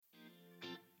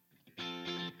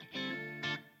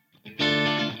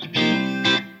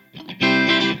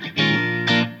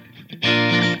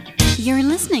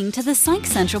listening to the Psych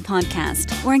Central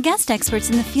podcast, where guest experts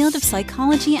in the field of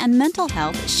psychology and mental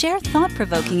health share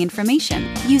thought-provoking information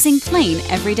using plain,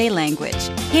 everyday language.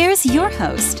 Here's your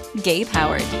host, Gabe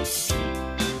Howard.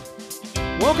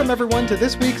 Welcome, everyone, to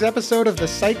this week's episode of the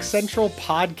Psych Central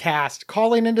podcast.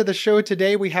 Calling into the show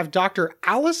today, we have Dr.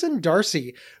 Allison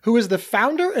Darcy, who is the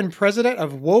founder and president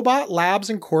of Wobot Labs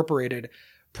Incorporated.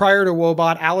 Prior to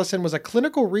Wobot, Allison was a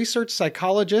clinical research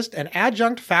psychologist and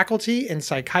adjunct faculty in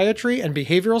psychiatry and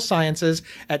behavioral sciences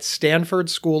at Stanford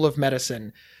School of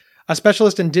Medicine. A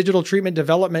specialist in digital treatment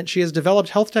development, she has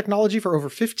developed health technology for over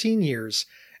 15 years.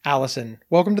 Allison,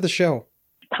 welcome to the show.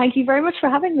 Thank you very much for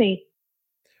having me.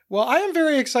 Well, I am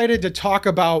very excited to talk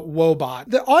about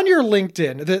Wobot. On your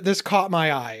LinkedIn, this caught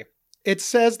my eye. It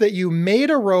says that you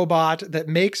made a robot that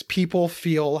makes people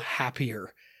feel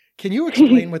happier. Can you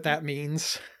explain what that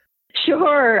means?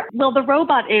 Sure. Well, the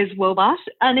robot is Wobot,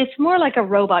 and it's more like a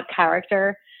robot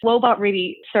character. Wobot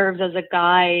really serves as a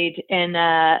guide in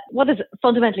what is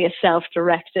fundamentally a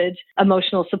self-directed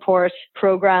emotional support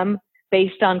program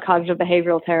based on cognitive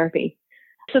behavioral therapy.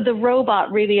 So the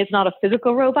robot really is not a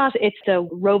physical robot, it's a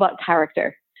robot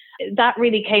character. That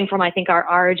really came from, I think, our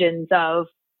origins of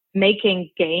making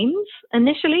games.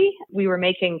 Initially, we were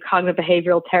making cognitive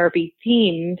behavioral therapy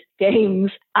themed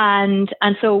games. And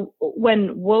so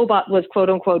when Wobot was quote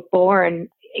unquote born,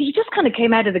 he just kind of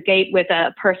came out of the gate with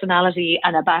a personality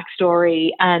and a backstory.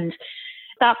 And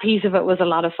that piece of it was a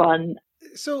lot of fun.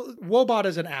 So Wobot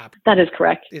is an app. That is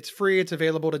correct. It's free. It's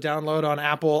available to download on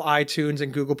Apple, iTunes,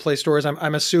 and Google Play stores.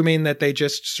 I'm assuming that they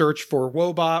just search for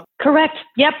Wobot. Correct.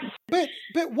 Yep. But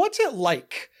what's it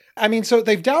like? I mean, so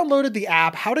they've downloaded the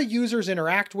app. How do users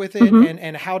interact with it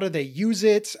and how do they use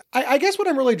it? I guess what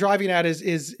I'm really driving at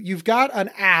is you've got an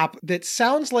app that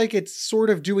sounds like it's sort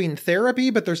of doing therapy,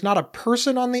 but there's not a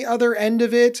person on the other end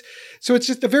of it. So it's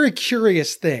just a very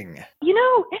curious thing. You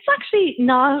know, it's actually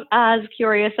not as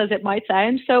curious as it might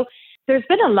sound. So there's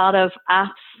been a lot of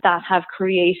apps that have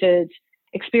created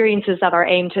experiences that are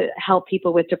aimed to help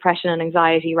people with depression and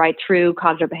anxiety right through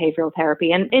cognitive behavioral therapy.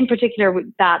 And in particular,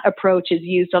 that approach is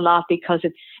used a lot because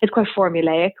it's quite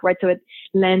formulaic, right? So it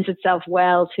lends itself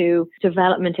well to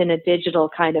development in a digital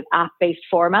kind of app-based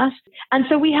format. And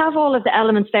so we have all of the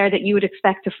elements there that you would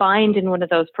expect to find in one of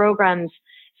those programs,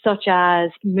 such as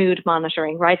mood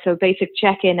monitoring, right? So basic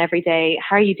check-in every day.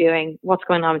 How are you doing? What's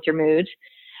going on with your mood?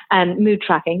 And mood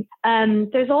tracking.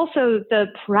 There's also the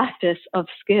practice of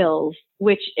skills,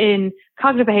 which in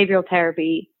cognitive behavioral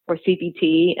therapy, or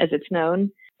CBT as it's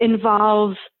known,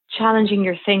 involves challenging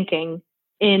your thinking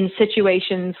in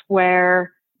situations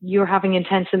where you're having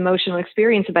intense emotional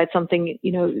experience about something,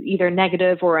 you know, either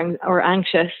negative or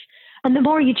anxious. And the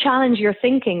more you challenge your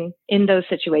thinking in those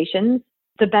situations,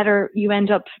 the better you end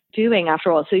up doing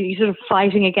after all. So you're sort of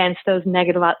fighting against those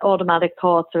negative automatic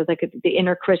thoughts or the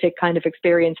inner critic kind of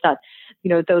experience that, you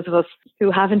know, those of us who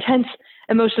have intense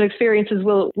emotional experiences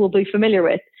will be familiar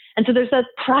with. And so there's that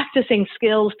practicing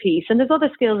skills piece. And there's other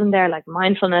skills in there like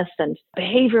mindfulness and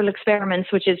behavioral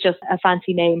experiments, which is just a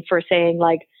fancy name for saying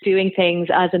like doing things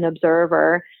as an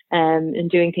observer and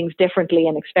doing things differently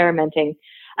and experimenting.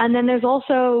 And then there's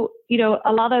also, you know,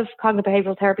 a lot of cognitive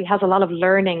behavioral therapy has a lot of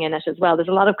learning in it as well. There's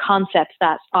a lot of concepts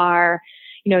that are,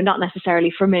 you know, not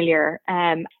necessarily familiar.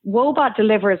 Wobot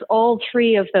delivers all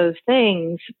three of those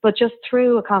things, but just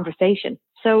through a conversation.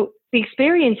 So the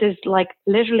experience is like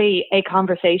literally a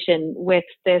conversation with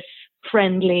this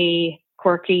friendly,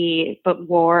 quirky, but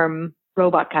warm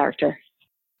robot character.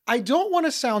 I don't want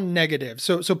to sound negative,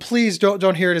 so please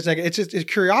don't hear it as negative.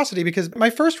 It's curiosity, because my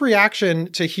first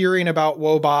reaction to hearing about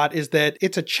Wobot is that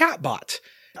it's a chatbot.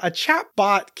 A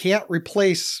chatbot can't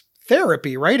replace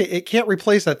therapy, right? It can't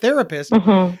replace a therapist.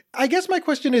 Mm-hmm. I guess my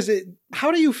question is,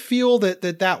 how do you feel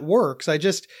that works?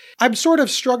 I'm sort of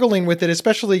struggling with it,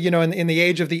 especially, you know, in the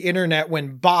age of the internet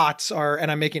when bots are, and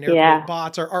I'm making air quote,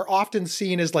 bots are often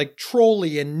seen as like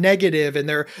trolly and negative, and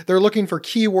they're looking for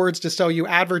keywords to sell you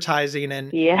advertising.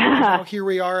 And here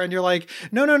we are, and you're like,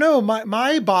 no,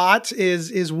 my bot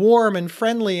is warm and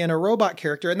friendly and a robot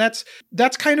character. And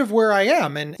that's kind of where I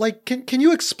am. And like, can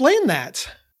you explain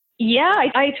that? Yeah,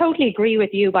 I totally agree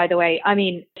with you, by the way. I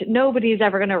mean, nobody's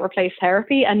ever going to replace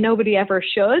therapy and nobody ever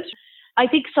should. I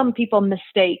think some people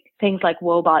mistake things like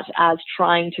Wobot as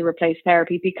trying to replace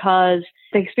therapy because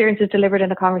the experience is delivered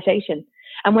in a conversation.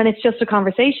 And when it's just a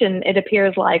conversation, it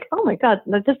appears like, oh my God,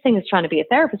 this thing is trying to be a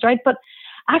therapist, right? But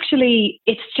actually,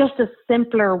 it's just a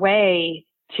simpler way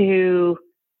to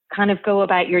kind of go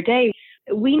about your day.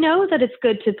 We know that it's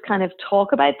good to kind of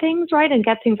talk about things, right, and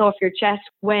get things off your chest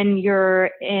when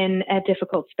you're in a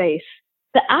difficult space.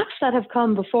 The apps that have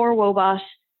come before Wobot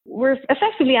we're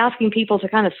effectively asking people to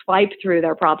kind of swipe through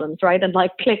their problems, right? And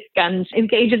like click and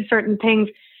engage in certain things.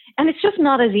 And it's just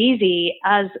not as easy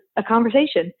as a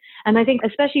conversation. And I think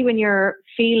especially when you're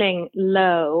feeling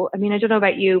low, I mean, I don't know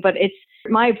about you, but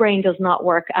my brain does not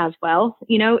work as well.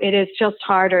 You know, it is just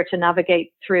harder to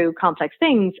navigate through complex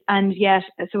things. And yet,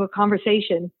 so a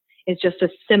conversation is just a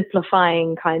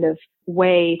simplifying kind of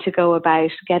way to go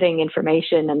about getting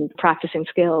information and practicing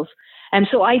skills. And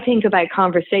so I think about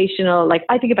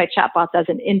I think about chatbots as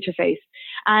an interface.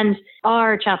 And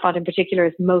our chatbot in particular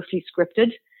is mostly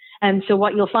scripted. And so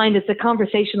what you'll find is a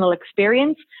conversational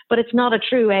experience, but it's not a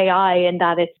true AI in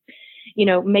that it's, you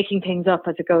know, making things up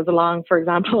as it goes along, for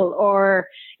example, or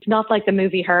it's not like the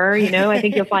movie Her, you know. I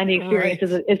think you'll find the experience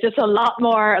is just a lot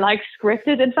more like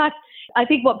scripted. In fact, I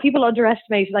think what people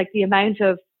underestimate, like the amount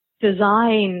of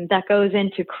design that goes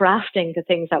into crafting the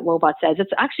things that Woebot says.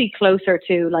 It's actually closer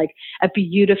to like a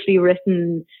beautifully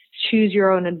written choose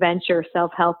your own adventure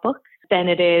self-help book than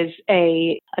it is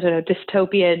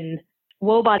dystopian.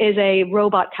 Woebot is a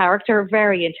robot character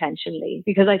very intentionally,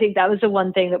 because I think that was the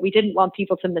one thing that we didn't want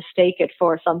people to mistake it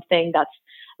for something that's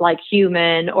like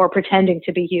human or pretending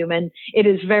to be human. It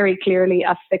is very clearly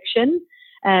a fiction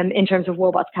in terms of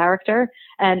Woebot's character.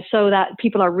 And so that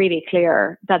people are really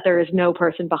clear that there is no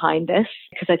person behind this,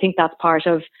 because I think that's part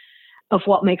of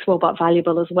what makes Woebot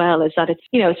valuable as well, is that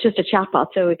it's just a chatbot.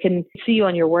 So it can see you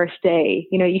on your worst day.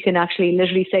 You know, you can actually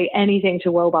literally say anything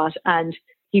to Woebot and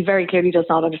he very clearly does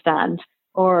not understand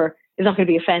or is not going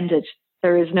to be offended.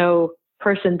 There is no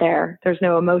person there. There's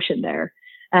no emotion there.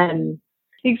 The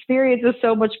experience is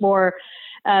so much more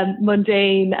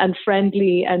mundane and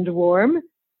friendly and warm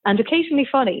and occasionally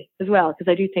funny as well,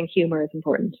 because I do think humor is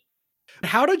important.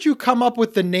 How did you come up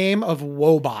with the name of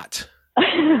Woebot?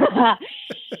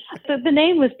 So the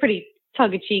name was pretty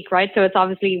tongue-in-cheek, right? So it's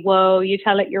obviously woe, you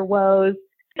tell it your woes.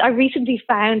 I recently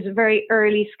found very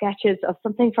early sketches of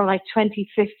something from like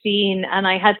 2015, and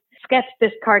I had sketched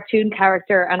this cartoon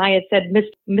character and I had said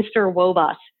Mr.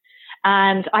 Woebot,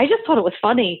 and I just thought it was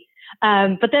funny.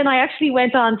 But then I actually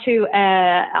went on to,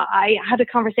 I had a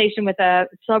conversation with a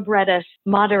subreddit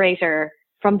moderator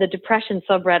from the depression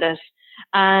subreddit,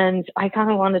 and I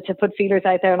kind of wanted to put feelers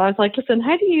out there, and I was like, listen,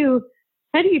 how do you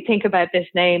think about this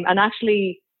name? And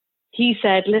actually, he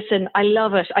said, listen, I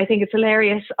love it. I think it's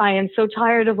hilarious. I am so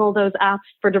tired of all those apps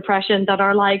for depression that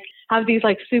are like, have these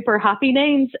like super happy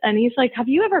names. And he's like, have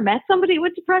you ever met somebody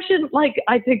with depression? Like,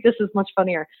 I think this is much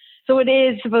funnier. So it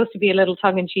is supposed to be a little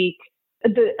tongue in cheek.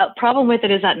 The problem with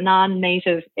it is that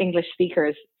non-native English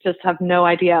speakers just have no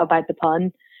idea about the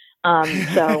pun.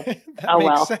 So, oh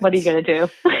well, sense. What are you going to do?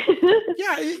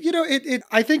 Yeah,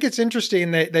 I think it's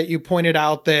interesting that you pointed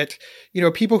out that,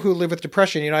 people who live with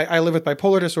depression, I live with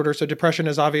bipolar disorder, so depression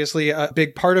is obviously a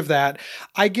big part of that.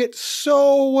 I get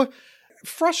so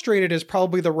frustrated is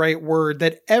probably the right word,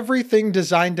 that everything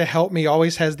designed to help me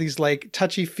always has these like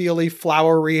touchy-feely,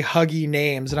 flowery, huggy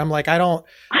names. And I'm like, I don't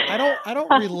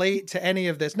relate to any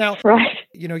of this. Now, right.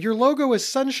 Your logo is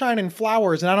sunshine and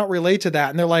flowers, and I don't relate to that.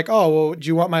 And they're like, oh, well, do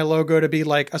you want my logo to be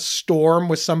like a storm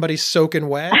with somebody soaking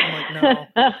wet? I'm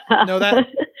like, no, that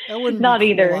wouldn't not be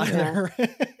either. Cool either.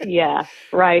 Yeah,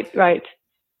 right.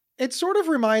 It sort of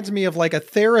reminds me of like a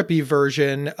therapy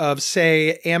version of,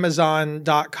 say,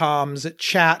 Amazon.com's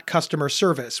chat customer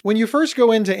service. When you first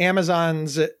go into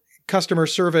Amazon's customer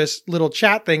service little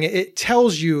chat thing, it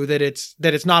tells you that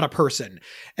it's not a person,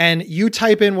 and you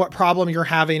type in what problem you're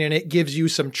having and it gives you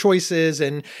some choices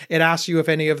and it asks you if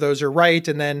any of those are right.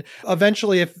 And then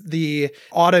eventually, if the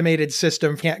automated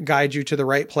system can't guide you to the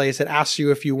right place, it asks you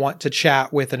if you want to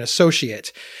chat with an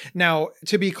associate. Now,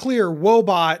 to be clear,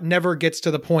 Woebot never gets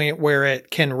to the point where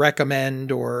it can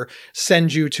recommend or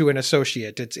send you to an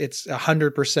associate. It's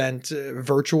 100%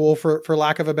 virtual for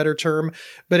lack of a better term,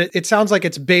 but it sounds like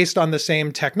it's based on the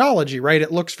same technology, right?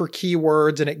 It looks for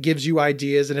keywords and it gives you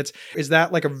ideas. And is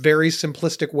that like a very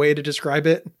simplistic way to describe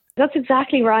it? That's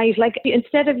exactly right. Like,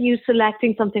 instead of you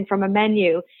selecting something from a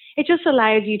menu, it just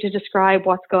allows you to describe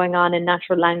what's going on in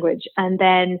natural language. And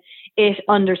then it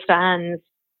understands,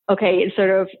 okay, it's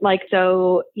sort of like,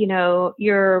 so,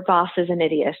 your boss is an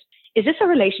idiot. Is this a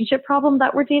relationship problem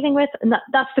that we're dealing with? And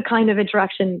that's the kind of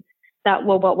interaction that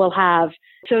Woebot will have.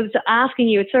 So it's asking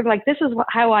you, it's sort of like, this is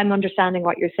how I'm understanding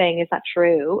what you're saying. Is that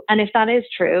true? And if that is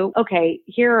true, okay,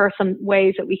 here are some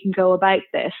ways that we can go about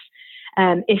this.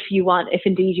 If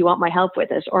indeed you want my help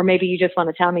with it, or maybe you just want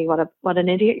to tell me what an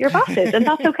idiot your boss is, and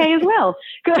that's okay as well.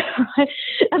 Good.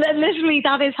 And then literally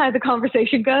that is how the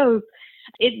conversation goes.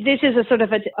 This is a sort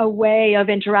of a way of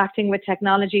interacting with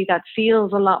technology that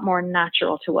feels a lot more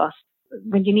natural to us.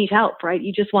 when you need help, right?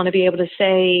 You just want to be able to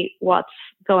say what's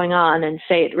going on and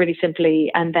say it really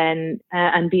simply, and then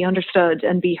and be understood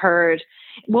and be heard.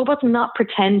 Woebot's not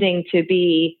pretending to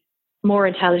be more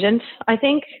intelligent, I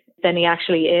think, than he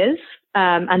actually is.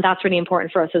 And that's really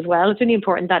important for us as well. It's really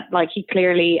important that he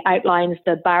clearly outlines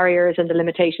the barriers and the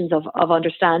limitations of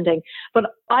understanding. But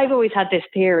I've always had this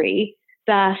theory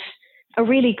that a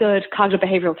really good cognitive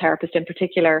behavioral therapist in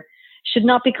particular should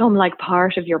not become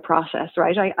part of your process,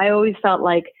 right? I always felt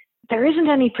like there isn't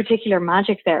any particular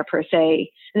magic there per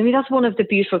se. I mean, that's one of the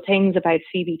beautiful things about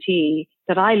CBT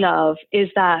that I love, is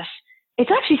that it's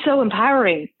actually so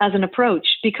empowering as an approach,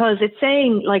 because it's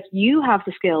saying you have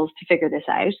the skills to figure this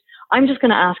out. I'm just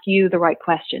going to ask you the right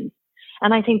questions.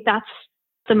 And I think that's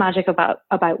the magic about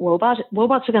Woebot.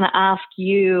 Woebots are going to ask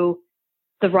you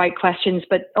the right questions,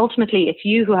 but ultimately it's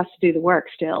you who has to do the work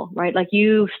still, right?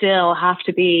 You still have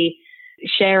to be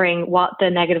sharing what the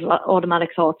negative automatic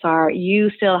thoughts are. You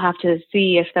still have to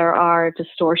see if there are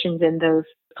distortions in those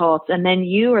thoughts. And then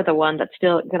you are the one that's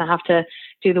still going to have to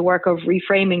do the work of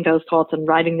reframing those thoughts and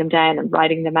writing them down and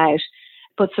writing them out.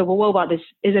 But so a Woebot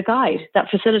is a guide that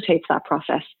facilitates that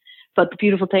process. But the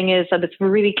beautiful thing is that it's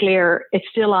really clear it's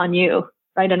still on you,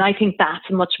 right? And I think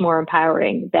that's much more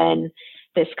empowering than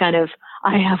this kind of,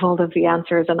 I have all of the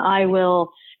answers and I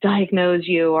will diagnose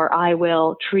you, or I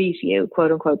will treat you,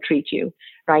 quote unquote, treat you,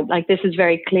 right? This is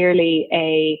very clearly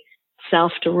a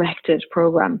self-directed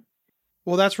program.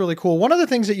 Well, that's really cool. One of the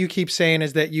things that you keep saying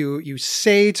is that you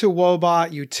say to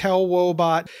Woebot, you tell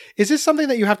Woebot. Is this something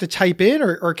that you have to type in,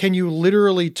 or can you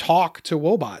literally talk to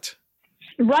Woebot?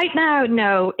 Right now,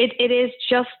 no, it is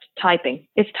just typing.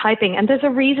 It's typing. And there's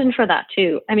a reason for that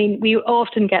too. I mean, we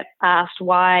often get asked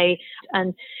why,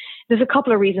 and there's a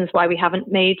couple of reasons why we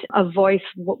haven't made a voice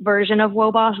version of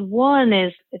Woebot. One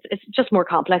is it's just more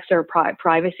complex. There are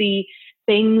privacy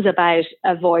things about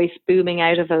a voice booming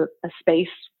out of a space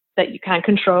that you can't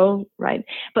control, right?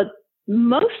 But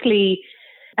mostly,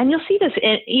 and you'll see this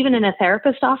even in a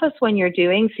therapist office when you're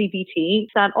doing CBT,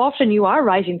 that often you are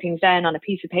writing things down on a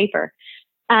piece of paper.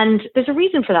 And there's a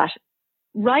reason for that.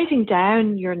 Writing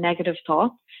down your negative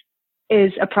thoughts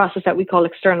is a process that we call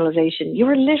externalization. You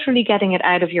are literally getting it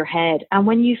out of your head. And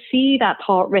when you see that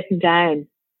thought written down,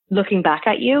 looking back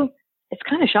at you, it's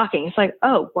kind of shocking. It's like,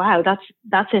 oh, wow,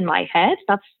 that's in my head.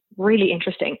 That's really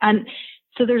interesting. And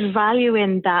so there's value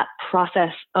in that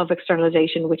process of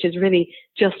externalization, which is really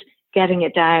just getting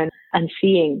it down and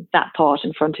seeing that thought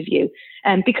in front of you.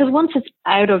 And because once it's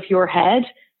out of your head,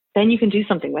 then you can do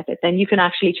something with it. Then you can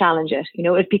actually challenge it.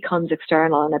 It becomes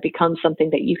external and it becomes something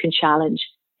that you can challenge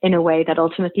in a way that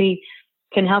ultimately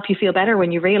can help you feel better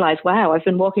when you realize, wow, I've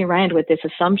been walking around with this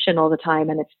assumption all the time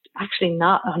and it's actually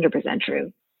not 100%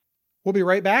 true. We'll be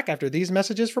right back after these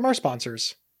messages from our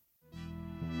sponsors.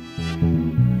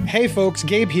 Hey folks,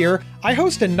 Gabe here. I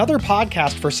host another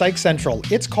podcast for Psych Central.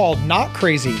 It's called Not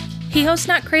Crazy. He hosts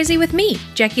Not Crazy with me,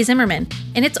 Jackie Zimmerman,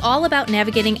 and it's all about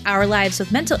navigating our lives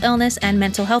with mental illness and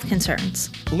mental health concerns.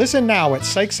 Listen now at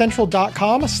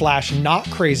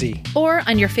psychcentral.com/notcrazy. Or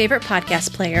on your favorite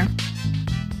podcast player.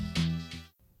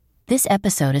 This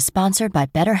episode is sponsored by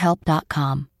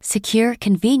BetterHelp.com. Secure,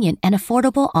 convenient, and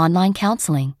affordable online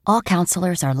counseling. All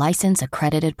counselors are licensed,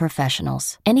 accredited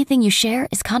professionals. Anything you share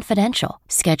is confidential.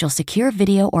 Schedule secure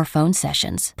video or phone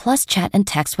sessions, plus chat and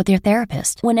text with your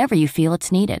therapist whenever you feel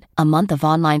it's needed. A month of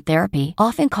online therapy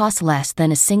often costs less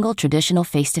than a single traditional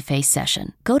face-to-face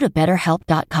session. Go to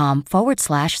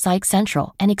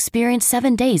BetterHelp.com/PsychCentral and experience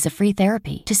 7 days of free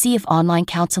therapy to see if online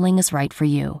counseling is right for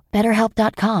you.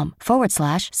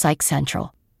 BetterHelp.com/PsychCentral.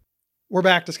 We're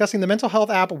back discussing the mental health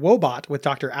app Woebot with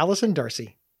Dr. Allison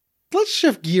Darcy. Let's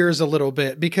shift gears a little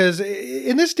bit, because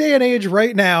in this day and age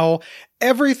right now,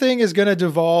 everything is going to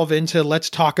devolve into let's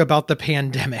talk about the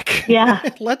pandemic. Yeah.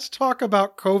 Let's talk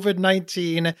about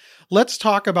COVID-19. Let's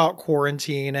talk about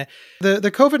quarantine.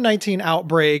 The COVID-19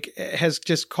 outbreak has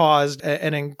just caused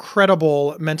an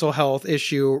incredible mental health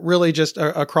issue, really just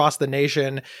across the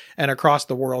nation and across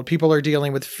the world. People are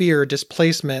dealing with fear,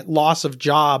 displacement, loss of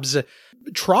jobs,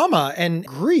 trauma, and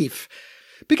grief.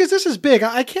 Because this is big.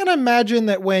 I can't imagine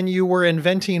that when you were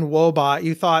inventing Woebot,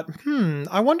 you thought,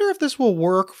 I wonder if this will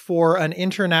work for an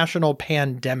international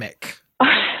pandemic.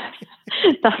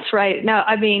 That's right. No,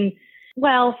 I mean,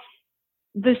 well,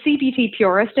 the CBT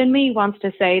purist in me wants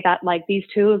to say that these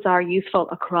tools are useful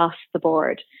across the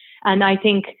board. And I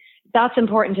think that's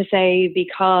important to say,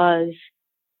 because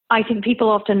I think people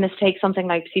often mistake something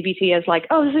like CBT as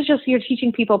oh, this is just, you're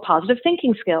teaching people positive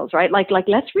thinking skills, right?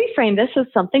 Let's reframe this as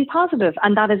something positive.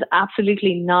 And that is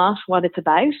absolutely not what it's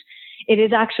about. It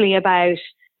is actually about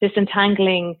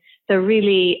disentangling the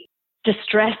really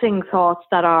distressing thoughts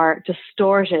that are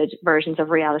distorted versions of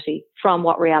reality from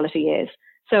what reality is.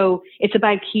 So it's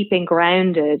about keeping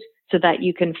grounded so that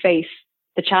you can face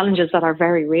the challenges that are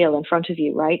very real in front of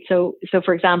you, right? So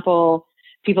for example,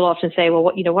 people often say, well,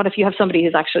 what if you have somebody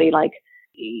who's actually like,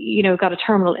 got a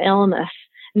terminal illness?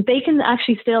 And they can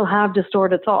actually still have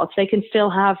distorted thoughts. They can still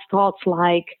have thoughts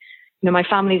like, my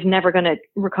family's never going to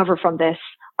recover from this.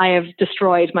 I have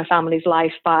destroyed my family's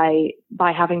life by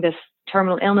having this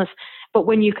terminal illness. But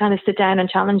when you kind of sit down and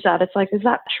challenge that, it's like, is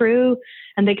that true?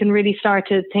 And they can really start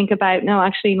to think about, no,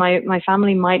 actually my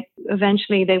family might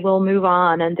eventually, they will move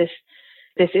on. And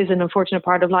this is an unfortunate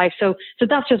part of life. So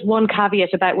that's just one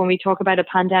caveat about when we talk about a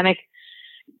pandemic.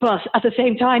 But at the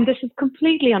same time, this is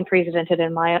completely unprecedented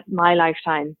in my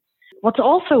lifetime. What's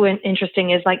also interesting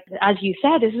is, like, as you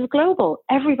said, this is global.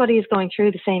 Everybody is going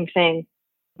through the same thing,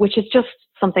 which is just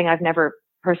something I've never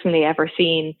personally ever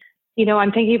seen.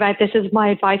 I'm thinking about this as my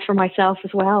advice for myself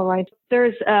as well, right?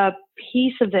 There's a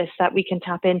piece of this that we can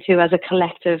tap into as a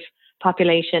collective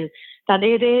population, that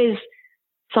it is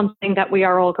something that we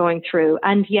are all going through.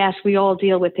 And yes, we all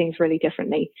deal with things really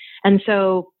differently. And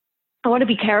so I want to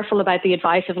be careful about the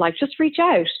advice of like, just reach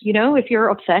out. If you're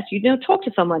upset, talk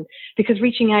to someone, because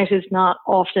reaching out is not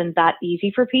often that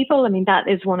easy for people. I mean, that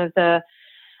is one of the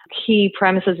key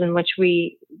premises in which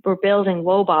we were building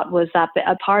Woebot, was that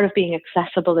a part of being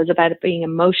accessible is about being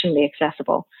emotionally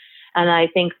accessible. And I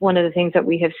think one of the things that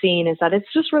we have seen is that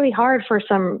it's just really hard for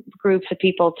some groups of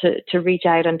people to reach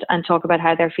out and talk about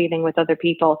how they're feeling with other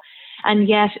people. And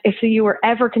yet, if you were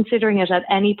ever considering it at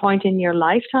any point in your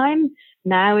lifetime,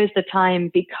 now is the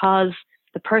time, because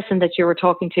the person that you were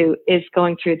talking to is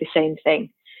going through the same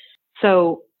thing.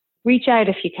 So reach out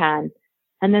if you can.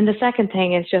 And then the second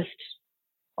thing is just,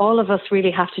 all of us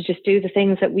really have to just do the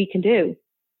things that we can do.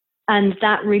 And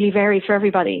that really varies for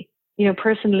everybody.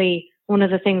 Personally, one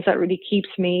of the things that really keeps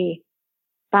me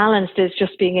balanced is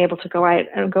just being able to go out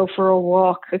and go for a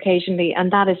walk occasionally.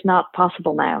 And that is not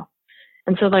possible now.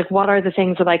 And so, like, what are the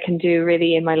things that I can do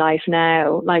really in my life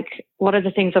now? Like, what are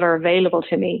the things that are available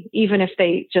to me, even if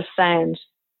they just sound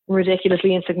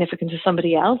ridiculously insignificant to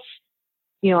somebody else?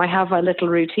 I have a little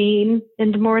routine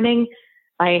in the morning.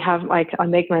 I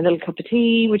make my little cup of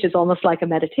tea, which is almost like a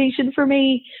meditation for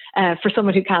me, for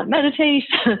someone who can't meditate.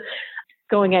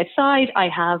 Going outside,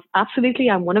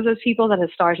 I'm one of those people that has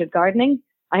started gardening.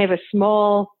 I have a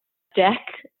small deck,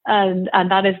 and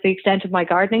that is the extent of my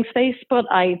gardening space, but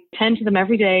I tend to them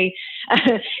every day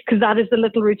because that is the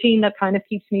little routine that kind of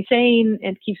keeps me sane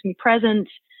and keeps me present.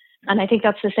 And I think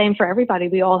that's the same for everybody.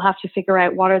 We all have to figure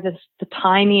out what are the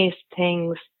tiniest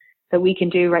things that we can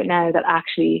do right now that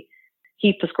actually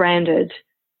keep us grounded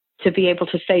to be able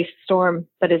to face the storm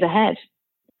that is ahead.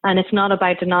 And it's not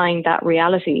about denying that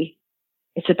reality.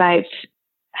 It's about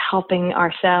helping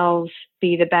ourselves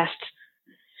be the best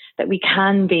that we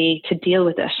can be to deal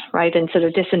with it, right? And sort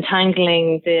of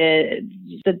disentangling the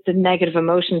negative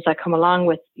emotions that come along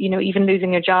with, even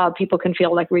losing your job. People can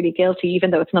feel like really guilty,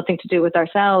 even though it's nothing to do with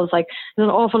ourselves. Like, there's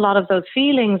an awful lot of those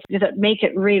feelings that make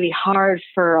it really hard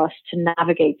for us to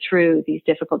navigate through these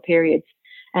difficult periods.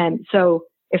 And so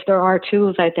if there are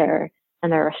tools out there,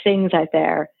 and there are things out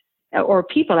there, or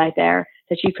people out there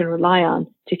that you can rely on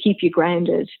to keep you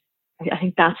grounded, I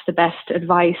think that's the best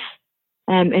advice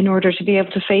in order to be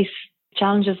able to face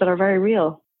challenges that are very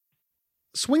real.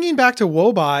 Swinging back to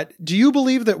Woebot, do you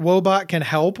believe that Woebot can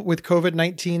help with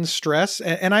COVID-19 stress?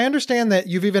 And I understand that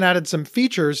you've even added some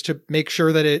features to make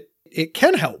sure that it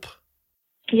can help.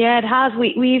 Yeah, it has.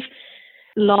 We've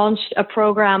launched a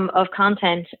program of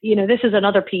content. This is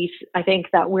another piece, I think,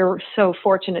 that we're so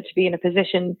fortunate to be in a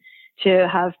position to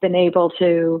have been able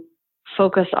to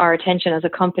focus our attention as a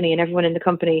company and everyone in the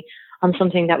company on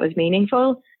something that was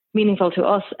meaningful to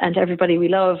us and to everybody we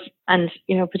love, and,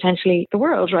 potentially the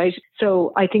world, right?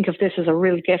 So I think of this as a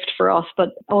real gift for us, but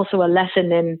also a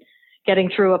lesson in getting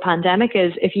through a pandemic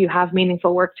is, if you have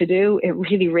meaningful work to do, it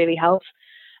really, really helps.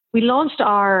 We launched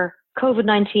our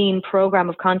COVID-19 program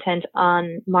of content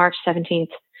on March 17th.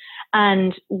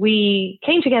 And we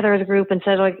came together as a group and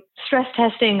said, like, stress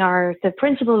testing, the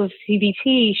principle of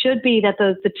CBT should be that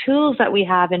the tools that we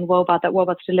have in Woebot, that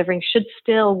Woebot's delivering, should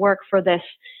still work for this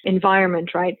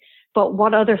environment, right? But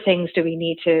what other things do we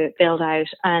need to build out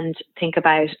and think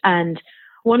about? And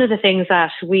one of the things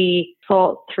that we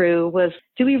thought through was,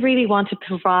 do we really want to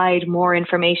provide more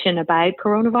information about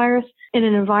coronavirus in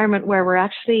an environment where we're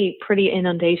actually pretty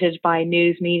inundated by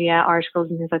news, media, articles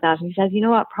and things like that? And he says, you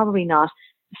know what, probably not.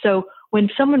 So when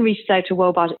someone reaches out to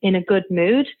Woebot in a good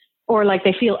mood, or like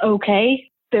they feel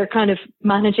okay, they're kind of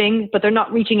managing, but they're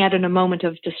not reaching out in a moment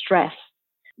of distress.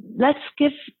 let's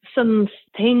give some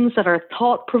things that are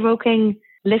thought-provoking,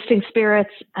 lifting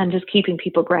spirits, and just keeping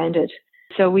people grounded.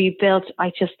 So we built,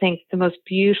 I just think, the most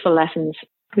beautiful lessons.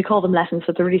 We call them lessons,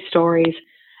 but they're really stories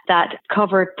that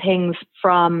covered things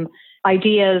from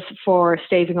ideas for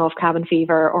staving off cabin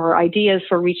fever or ideas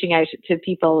for reaching out to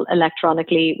people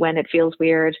electronically when it feels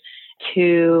weird,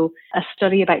 to a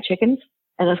study about chickens.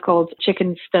 And it's called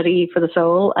Chicken Study for the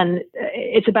Soul. And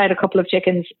it's about a couple of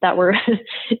chickens that were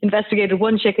investigated.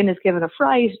 One chicken is given a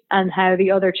fright and how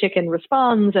the other chicken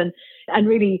responds. And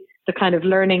really the kind of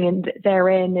learning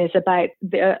therein is about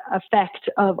the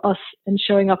effect of us and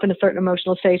showing up in a certain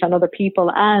emotional state on other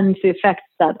people and the effects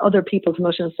that other people's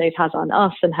emotional state has on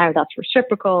us and how that's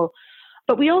reciprocal.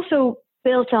 But we also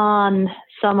built on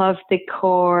some of the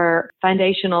core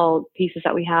foundational pieces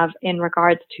that we have in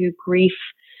regards to grief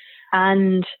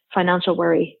and financial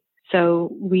worry.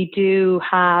 So we do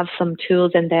have some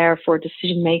tools in there for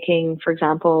decision making, for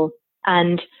example,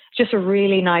 and just a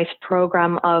really nice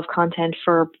program of content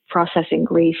for processing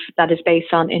grief that is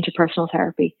based on interpersonal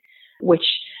therapy, which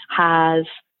has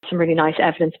some really nice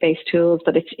evidence-based tools,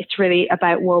 but it's really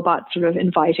about Woebot sort of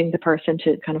inviting the person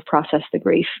to kind of process the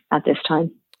grief at this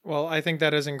time. Well, I think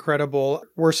that is incredible.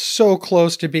 We're so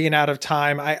close to being out of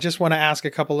time. I just want to ask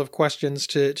a couple of questions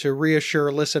to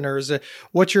reassure listeners.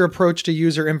 What's your approach to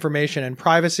user information and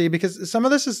privacy? Because some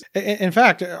of this is, in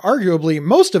fact, arguably,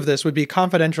 most of this would be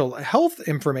confidential health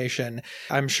information.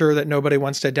 I'm sure that nobody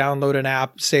wants to download an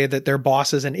app, say that their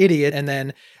boss is an idiot, and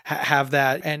then have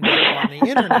that end up on the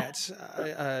internet.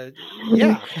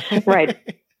 Yeah. Right.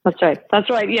 That's right.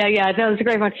 Yeah. No, it's a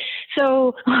great one.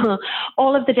 So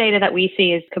all of the data that we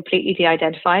see is completely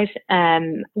de-identified.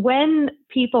 When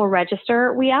people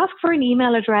register, we ask for an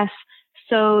email address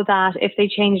so that if they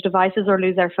change devices or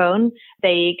lose their phone,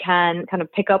 they can kind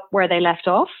of pick up where they left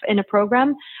off in a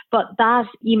program. But that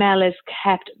email is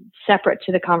kept separate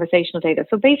to the conversational data.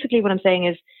 So basically what I'm saying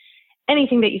is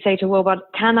anything that you say to Woebot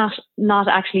cannot not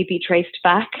actually be traced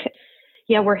back.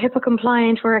 Yeah, we're HIPAA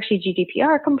compliant. We're actually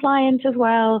GDPR compliant as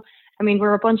well. I mean,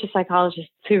 we're a bunch of psychologists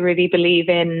who really believe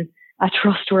in a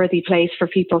trustworthy place for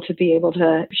people to be able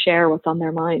to share what's on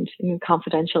their mind in a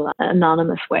confidential,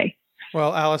 anonymous way.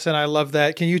 Well, Alison, I love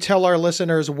that. Can you tell our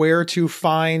listeners where to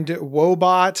find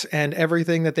Woebot and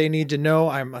everything that they need to know?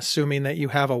 I'm assuming that you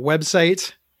have a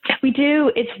website. We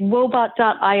do. It's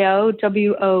woebot.io,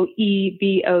 WOEBOT.io.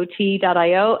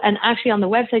 And actually on the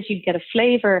website, you get a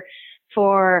flavor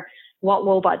for what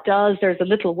Woebot does. There's a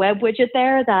little web widget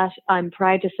there that I'm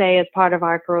proud to say as part of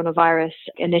our coronavirus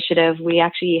initiative.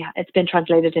 It's been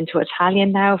translated into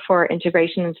Italian now for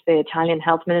integration into the Italian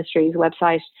Health Ministry's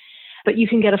website. But you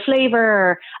can get a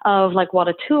flavor of like what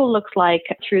a tool looks like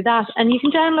through that. And you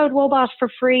can download Woebot for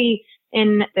free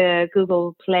in the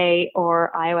Google Play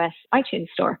or iOS iTunes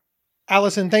store.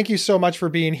 Alison, thank you so much for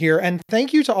being here. And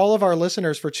thank you to all of our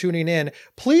listeners for tuning in.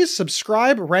 Please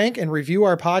subscribe, rank, and review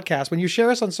our podcast. When you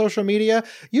share us on social media,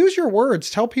 use your words,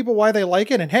 tell people why they like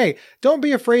it. And hey, don't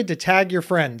be afraid to tag your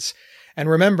friends. And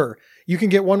remember, you can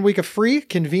get 1 week of free,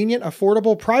 convenient,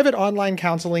 affordable, private online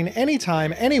counseling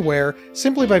anytime, anywhere,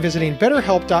 simply by visiting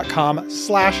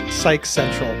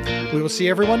betterhelp.com/PsychCentral. We will see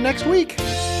everyone next week.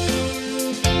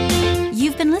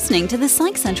 You've been listening to the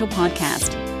Psych Central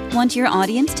podcast. Want your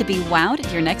audience to be wowed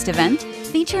at your next event?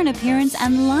 Feature an appearance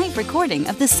and live recording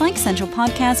of the Psych Central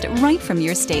podcast right from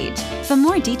your stage. For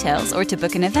more details or to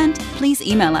book an event, please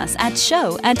email us at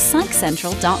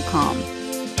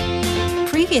show@psychcentral.com.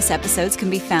 Previous episodes can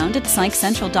be found at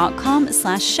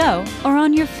psychcentral.com/show or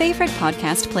on your favorite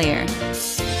podcast player.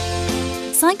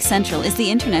 Psych Central is the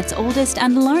internet's oldest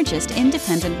and largest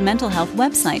independent mental health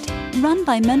website, run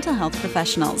by mental health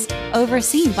professionals.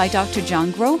 Overseen by Dr.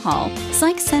 John Grohol,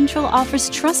 Psych Central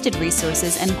offers trusted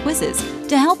resources and quizzes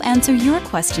to help answer your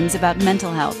questions about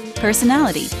mental health,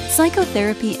 personality,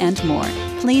 psychotherapy, and more.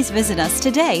 Please visit us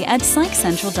today at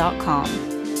psychcentral.com.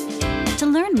 To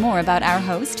learn more about our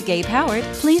host, Gabe Howard,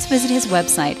 please visit his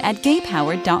website at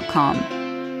gabehoward.com.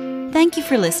 Thank you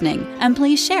for listening, and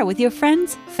please share with your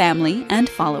friends, family, and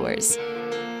followers.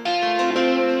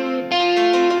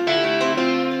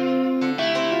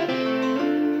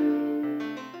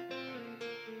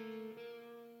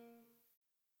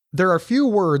 There are few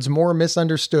words more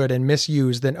misunderstood and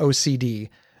misused than OCD.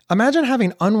 Imagine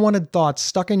having unwanted thoughts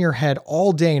stuck in your head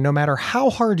all day, no matter how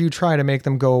hard you try to make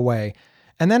them go away,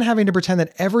 and then having to pretend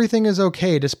that everything is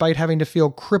okay despite having to feel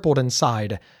crippled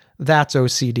inside. That's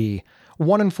OCD.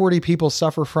 1 in 40 people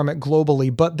suffer from it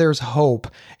globally, but there's hope.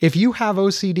 If you have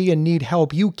OCD and need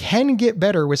help, you can get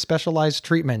better with specialized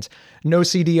treatment.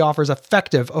 NoCD offers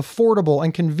effective, affordable,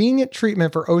 and convenient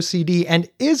treatment for OCD and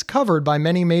is covered by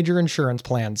many major insurance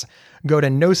plans. Go to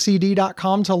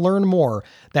nocd.com to learn more.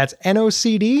 That's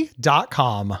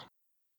nocd.com.